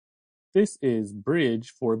This is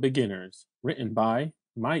Bridge for Beginners, written by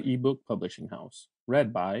My Ebook Publishing House,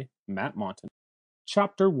 read by Matt Monton.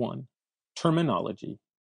 Chapter 1 Terminology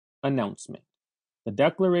Announcement The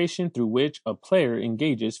declaration through which a player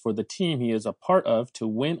engages for the team he is a part of to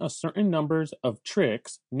win a certain number of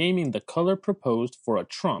tricks, naming the color proposed for a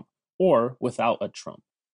trump or without a trump.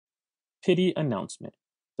 Pity announcement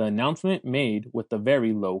The announcement made with the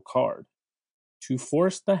very low card. To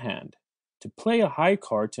force the hand. To play a high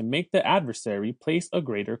card to make the adversary place a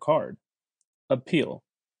greater card. Appeal.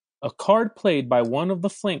 A card played by one of the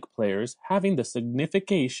flank players having the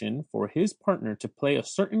signification for his partner to play a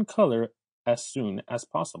certain color as soon as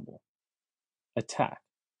possible. Attack.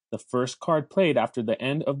 The first card played after the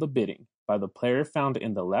end of the bidding by the player found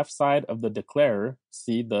in the left side of the declarer,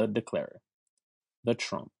 see the declarer. The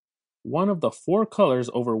trump. One of the four colors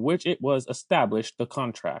over which it was established the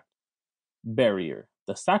contract. Barrier.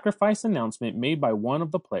 The sacrifice announcement made by one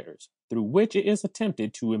of the players, through which it is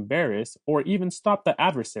attempted to embarrass or even stop the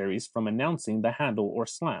adversaries from announcing the handle or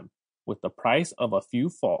slam, with the price of a few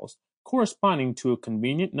falls, corresponding to a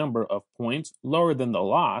convenient number of points lower than the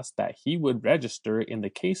loss that he would register in the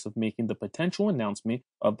case of making the potential announcement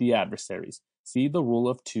of the adversaries. See the rule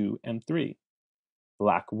of 2 and 3.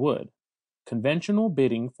 Black wood. Conventional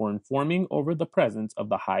bidding for informing over the presence of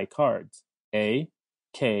the high cards. A,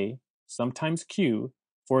 K, sometimes Q,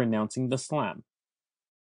 for announcing the slam.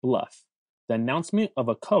 Bluff. The announcement of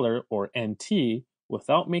a color or NT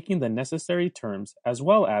without making the necessary terms, as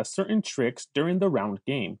well as certain tricks during the round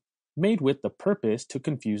game, made with the purpose to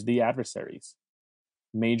confuse the adversaries.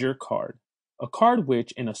 Major card. A card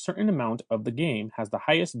which in a certain amount of the game has the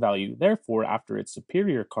highest value, therefore after its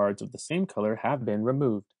superior cards of the same color have been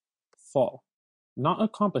removed. Fall. Not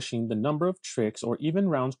accomplishing the number of tricks or even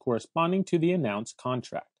rounds corresponding to the announced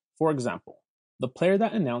contract. For example, the player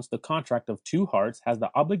that announced the contract of 2 hearts has the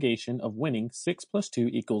obligation of winning 6 plus 2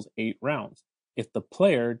 equals 8 rounds. If the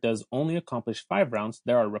player does only accomplish 5 rounds,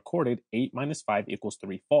 there are recorded 8 minus 5 equals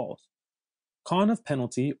 3 falls. Con of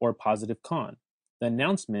penalty or positive con. The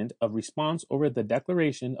announcement of response over the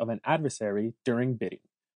declaration of an adversary during bidding,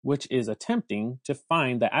 which is attempting to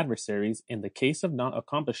find the adversaries in the case of not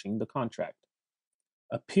accomplishing the contract.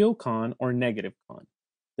 Appeal con or negative con.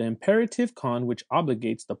 The imperative con which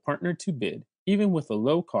obligates the partner to bid, even with a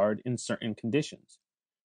low card in certain conditions.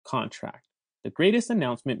 Contract. The greatest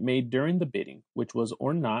announcement made during the bidding, which was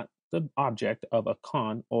or not the object of a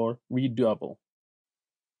con or redouble.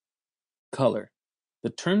 Color. The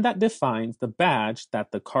term that defines the badge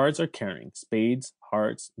that the cards are carrying, spades,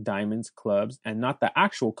 hearts, diamonds, clubs, and not the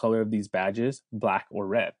actual color of these badges, black or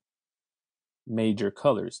red. Major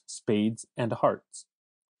colors, spades and hearts.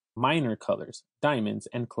 Minor colors, diamonds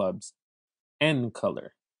and clubs. N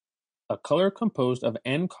color. A color composed of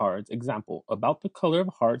N cards, example, about the color of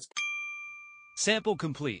hearts. Sample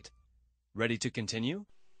complete. Ready to continue?